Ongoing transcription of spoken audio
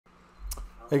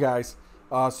Hey guys,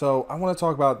 so I want to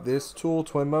talk about this tool,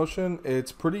 Twinmotion.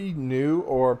 It's pretty new,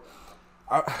 or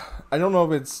I don't know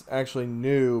if it's actually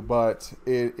new, but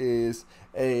it is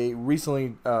a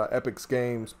recently Epic's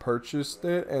Games purchased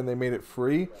it and they made it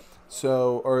free,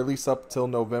 so or at least up till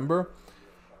November,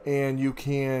 and you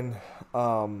can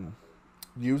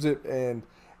use it, and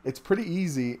it's pretty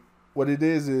easy. What it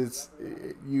is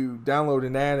you download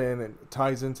an add-in and it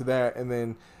ties into that, and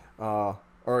then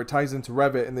or it ties into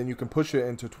Revit, and then you can push it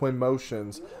into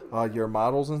Twinmotions, your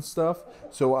models and stuff.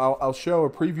 So I'll show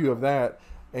a preview of that,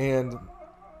 and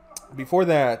before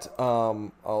that,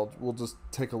 we'll just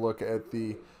take a look at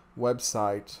the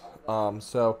website.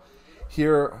 So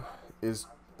here is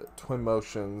the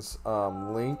Twinmotions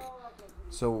link.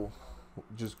 So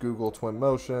just Google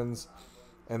Twinmotions,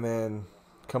 and then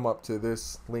come up to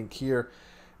this link here,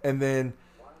 and then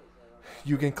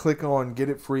you can click on get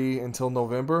it free until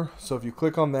November. So if you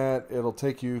click on that, it'll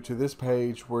take you to this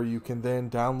page where you can then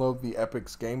download the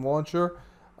Epic's game launcher.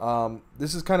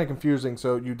 This is kind of confusing.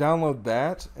 So you download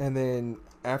that, and then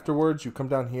afterwards you come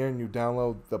down here and you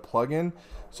download the plugin.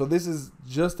 So this is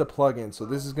just a plugin. So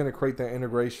this is going to create the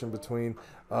integration between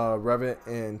Revit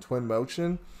and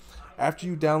Twinmotion. After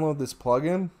you download this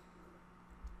plugin,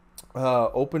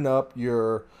 open up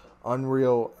your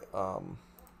Unreal,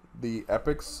 the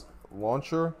Epic's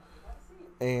launcher,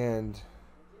 and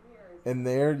in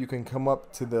there you can come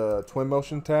up to the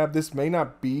Twinmotion tab. This may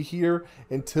not be here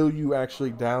until you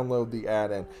actually download the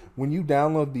add-in. When you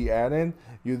download the add-in,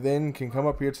 you then can come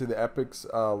up here to the Epic's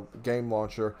game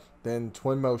launcher, then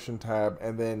Twinmotion tab,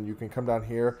 and then you can come down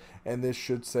here, and this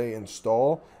should say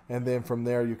install, and then from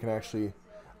there you can actually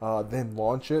then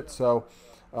launch it. So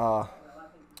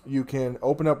you can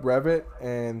open up Revit,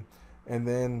 and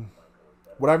then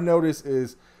what I've noticed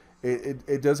is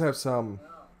it does have some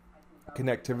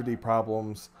connectivity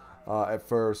problems at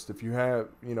first. If you have,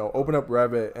 open up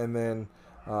Revit, and then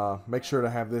make sure to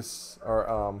have this,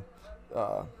 or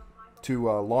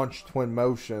to launch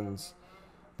Twinmotions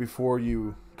before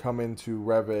you come into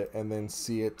Revit and then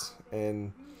see it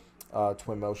in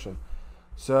Twinmotion.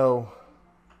 So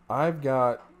I've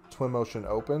got Twinmotion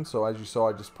open. So as you saw,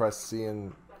 I just pressed C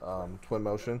in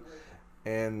Twinmotion,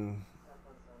 and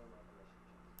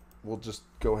we'll just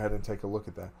go ahead and take a look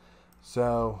at that.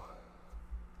 So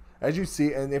as you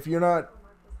see, and if you're not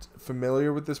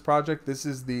familiar with this project, this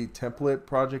is the template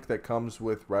project that comes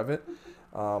with Revit.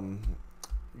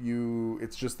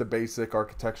 It's just the basic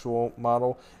architectural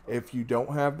model. If you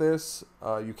don't have this,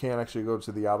 you can actually go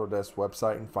to the Autodesk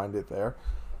website and find it there.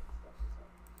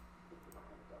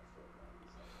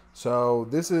 So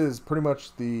this is pretty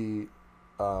much the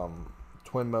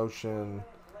Twinmotion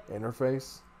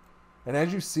interface. And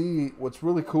as you see, what's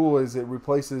really cool is it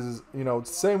replaces, it's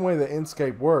the same way that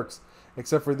Inkscape works,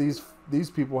 except for these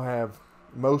people have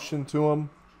motion to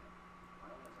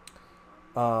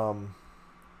them.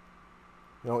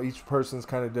 Each person's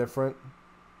kind of different.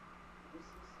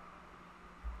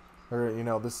 Or,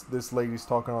 this lady's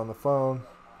talking on the phone.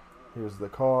 Here's the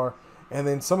car. And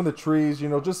then some of the trees,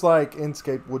 just like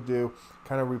Inkscape would do,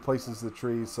 kind of replaces the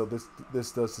trees. So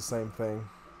this does the same thing.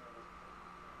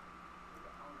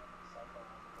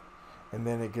 And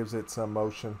then it gives it some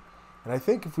motion. And I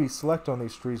think if we select on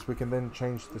these trees, we can then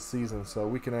change the season. So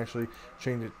we can actually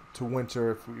change it to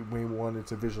winter if we wanted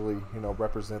to visually,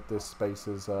 represent this space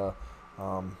as, in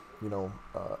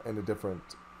a different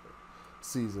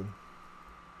season.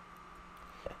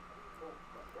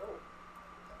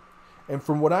 And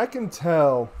from what I can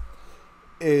tell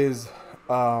is,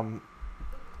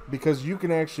 because you can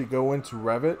actually go into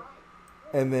Revit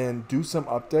and then do some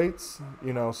updates,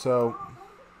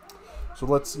 so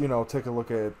let's, take a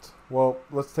look at,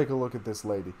 let's take a look at this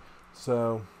lady.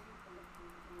 So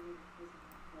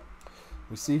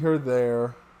we see her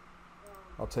there.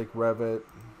 I'll take Revit.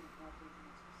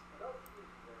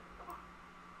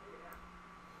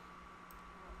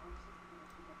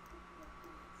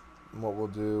 And what we'll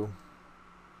do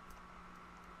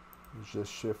is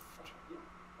just shift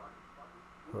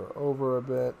her over a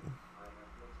bit.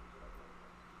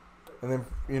 And then,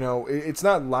 it's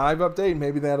not live update.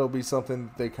 Maybe that'll be something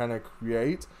they kind of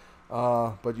create.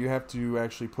 But you have to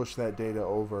actually push that data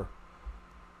over.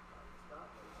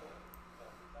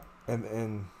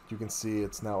 And you can see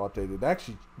it's now updated. It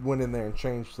actually went in there and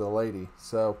changed the lady.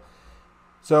 So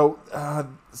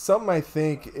something I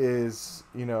think is,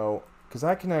 because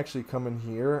I can actually come in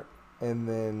here and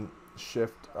then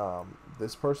shift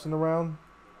this person around.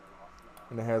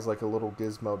 And it has like a little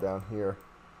gizmo down here.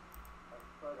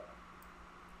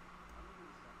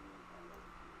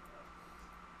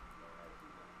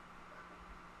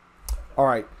 All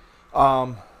right.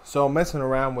 So messing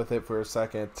around with it for a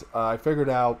second, I figured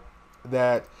out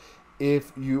that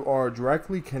if you are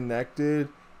directly connected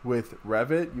with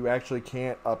Revit, you actually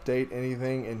can't update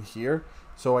anything in here.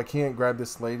 So I can't grab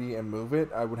this lady and move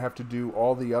it. I would have to do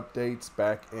all the updates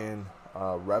back in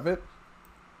Revit.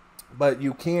 But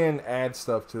you can add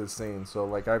stuff to the scene. So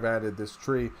like I've added this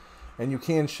tree, and you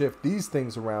can shift these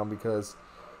things around because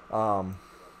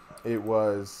it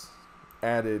was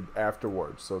added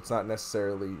afterwards. So it's not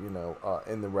necessarily, in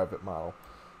the Revit model.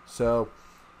 So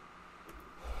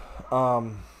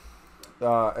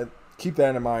keep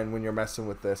that in mind when you're messing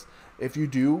with this. If you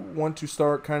do want to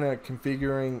start kind of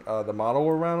configuring the model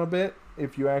around a bit,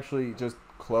 if you actually just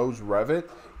close Revit,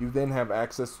 you then have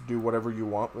access to do whatever you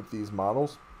want with these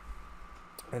models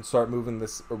and start moving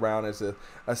this around as a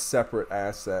separate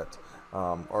asset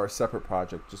or a separate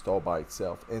project just all by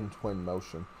itself in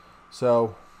Twinmotion.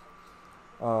 So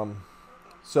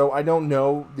I don't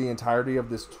know the entirety of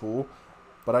this tool,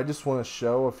 but I just want to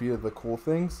show a few of the cool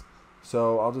things.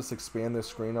 So I'll just expand this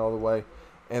screen all the way.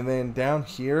 And then down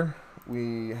here,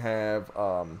 we have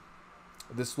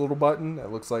this little button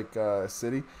that looks like a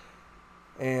city.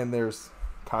 And there's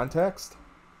context.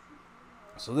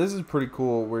 So this is pretty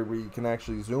cool where we can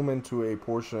actually zoom into a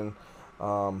portion.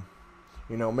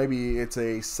 Maybe it's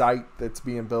a site that's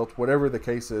being built, whatever the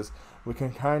case is. We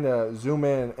can kind of zoom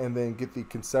in and then get the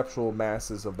conceptual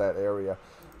masses of that area.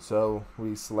 So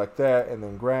we select that and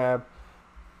then grab.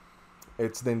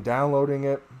 It's then downloading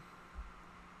it.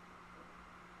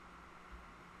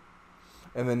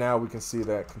 And then now we can see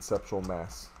that conceptual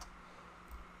mass.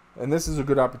 And this is a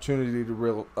good opportunity to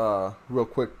real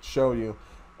quick show you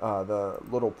the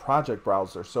little project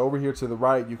browser. So over here to the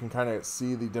right, you can kind of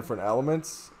see the different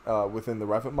elements within the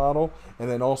Revit model, and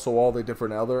then also all the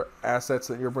different other assets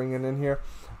that you're bringing in here.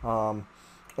 And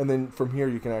then from here,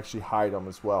 you can actually hide them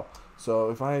as well. So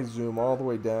if I zoom all the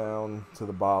way down to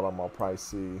the bottom, I'll probably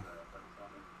see,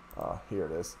 here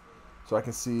it is. So I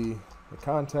can see the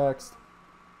context,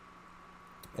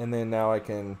 and then now I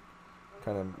can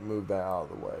kind of move that out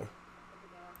of the way.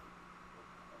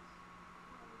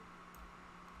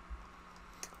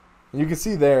 You can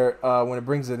see there, when it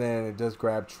brings it in, it does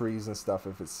grab trees and stuff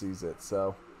if it sees it.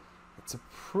 So it's a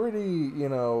pretty,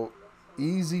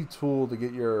 easy tool to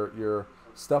get your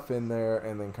stuff in there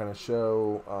and then kind of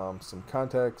show some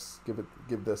context,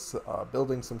 give this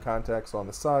building some context on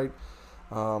the site.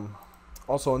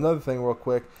 Also, another thing real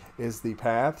quick is the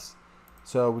paths.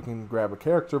 So we can grab a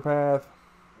character path,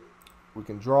 we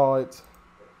can draw it,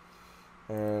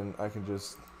 and I can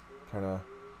just kind of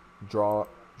draw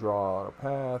a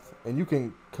path, and you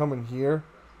can come in here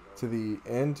to the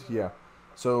end.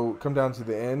 So come down to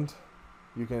the end,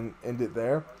 you can end it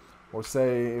there, or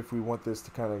say if we want this to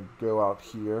kind of go out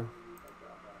here,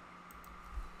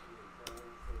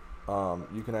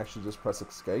 you can actually just press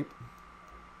escape,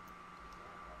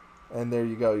 and there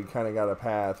you go. You kind of got a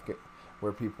path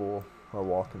where people are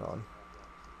walking on.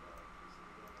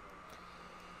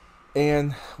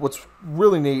 And what's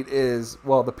really neat is,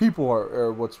 well, the people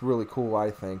are what's really cool, I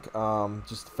think.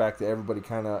 Just the fact that everybody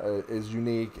kind of is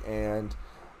unique, and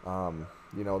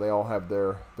they all have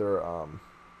their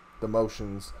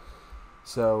motions.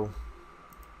 So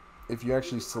if you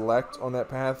actually select on that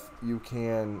path, you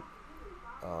can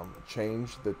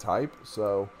change the type.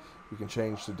 So you can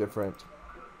change to different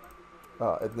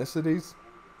ethnicities,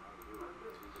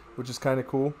 which is kind of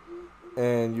cool.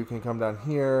 And you can come down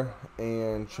here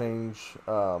and change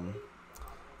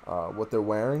what they're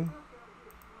wearing.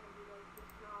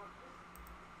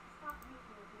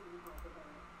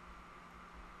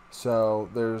 So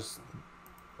there's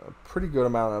a pretty good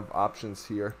amount of options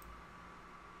here.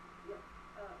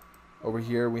 Over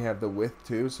here we have the width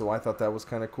too, so I thought that was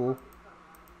kind of cool.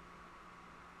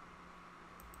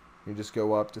 You just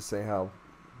go up to say how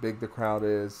big the crowd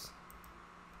is.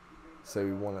 Say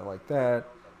we want it like that.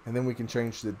 And then we can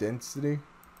change the density.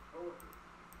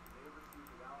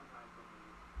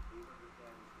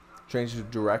 Change the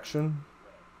direction.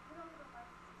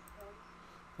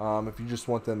 If you just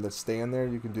want them to stand there,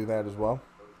 you can do that as well.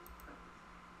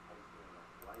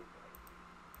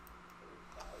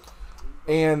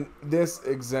 And this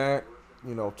exact,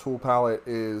 tool palette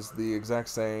is the exact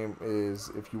same as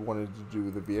if you wanted to do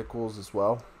the vehicles as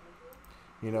well.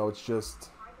 It's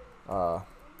just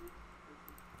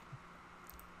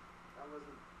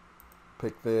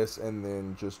pick this and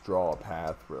then just draw a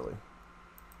path, really.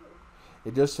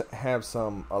 It does have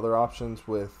some other options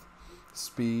with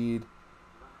speed,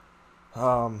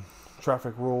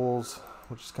 traffic rules,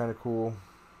 which is kind of cool,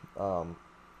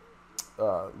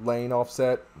 lane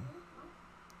offset,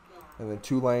 and then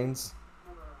 2 lanes.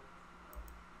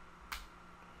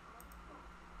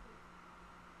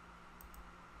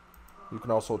 You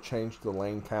can also change the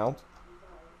lane count.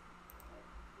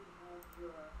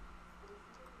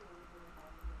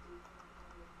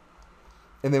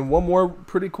 And then one more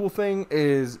pretty cool thing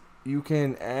is you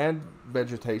can add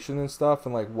vegetation and stuff,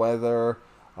 and like weather,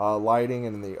 lighting,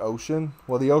 and the ocean.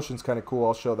 Well, the ocean's kind of cool.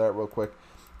 I'll show that real quick.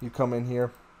 You come in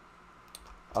here,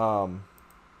 turn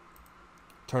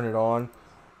it on,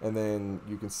 and then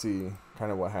you can see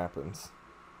kind of what happens.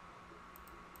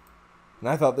 And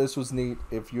I thought this was neat.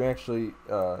 If you actually,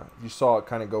 you saw it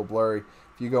kind of go blurry.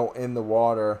 If you go in the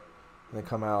water and then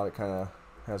come out, it kind of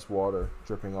has water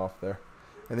dripping off there.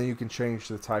 And then you can change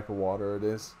the type of water it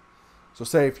is. So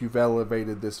say if you've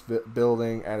elevated this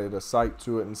building, added a site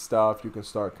to it and stuff, you can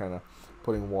start kind of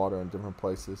putting water in different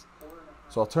places.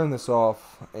 So I'll turn this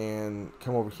off and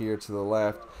come over here to the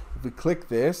left. If we click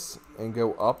this and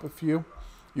go up a few,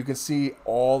 you can see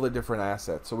all the different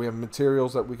assets. So we have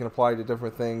materials that we can apply to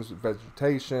different things,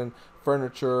 vegetation,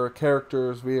 furniture,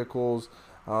 characters, vehicles.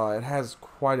 It has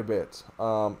quite a bit.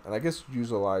 And I guess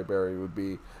user library would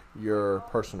be your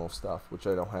personal stuff, which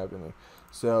I don't have any.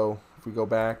 So if we go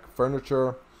back,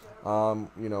 furniture, you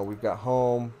know, we've got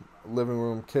home, living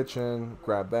room, kitchen,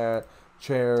 grab that,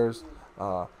 chairs.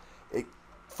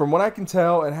 From what I can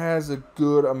tell, it has a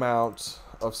good amount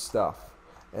of stuff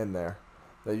in there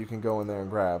that you can go in there and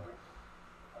grab.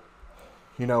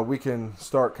 You know, we can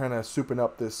start kind of souping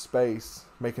up this space,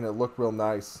 making it look real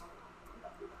nice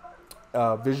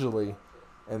visually,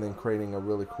 and then creating a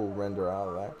really cool render out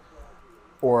of that.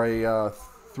 Or a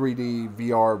 3D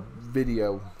VR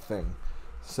video thing.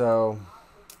 So,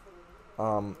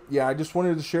 yeah, I just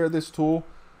wanted to share this tool.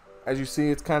 As you see,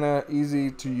 it's kind of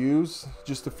easy to use.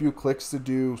 Just a few clicks to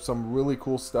do some really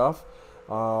cool stuff.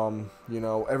 You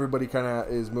know, everybody kind of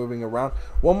is moving around.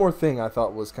 One more thing I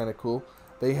thought was kind of cool.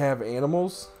 They have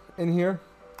animals in here.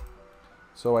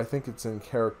 So I think it's in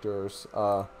characters,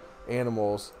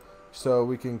 animals. So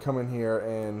we can come in here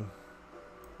and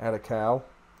add a cow.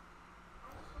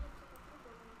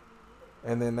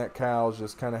 And then that cow's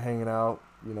just kind of hanging out,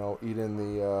 you know, eating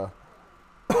the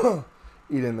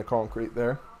eating the concrete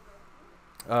there.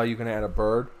 You can add a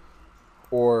bird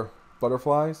or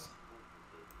butterflies.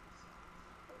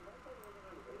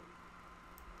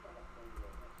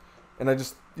 And I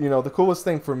just, you know, the coolest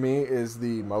thing for me is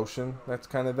the motion that's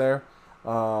kind of there.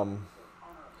 You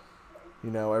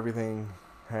know, everything,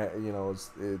 you know,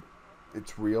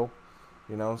 it's real.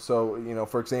 You know, so, you know,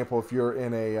 for example, if you're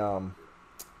in a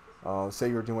say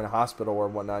you're doing a hospital or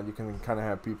whatnot, you can kind of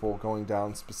have people going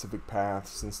down specific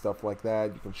paths and stuff like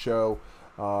that. You can show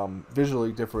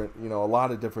visually different, you know, a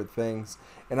lot of different things.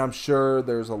 And I'm sure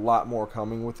there's a lot more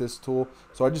coming with this tool.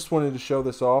 So I just wanted to show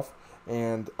this off.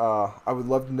 And I would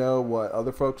love to know what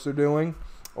other folks are doing,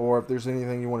 or if there's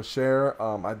anything you want to share.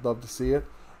 I'd love to see it.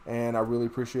 And I really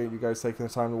appreciate you guys taking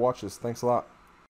the time to watch this. Thanks a lot.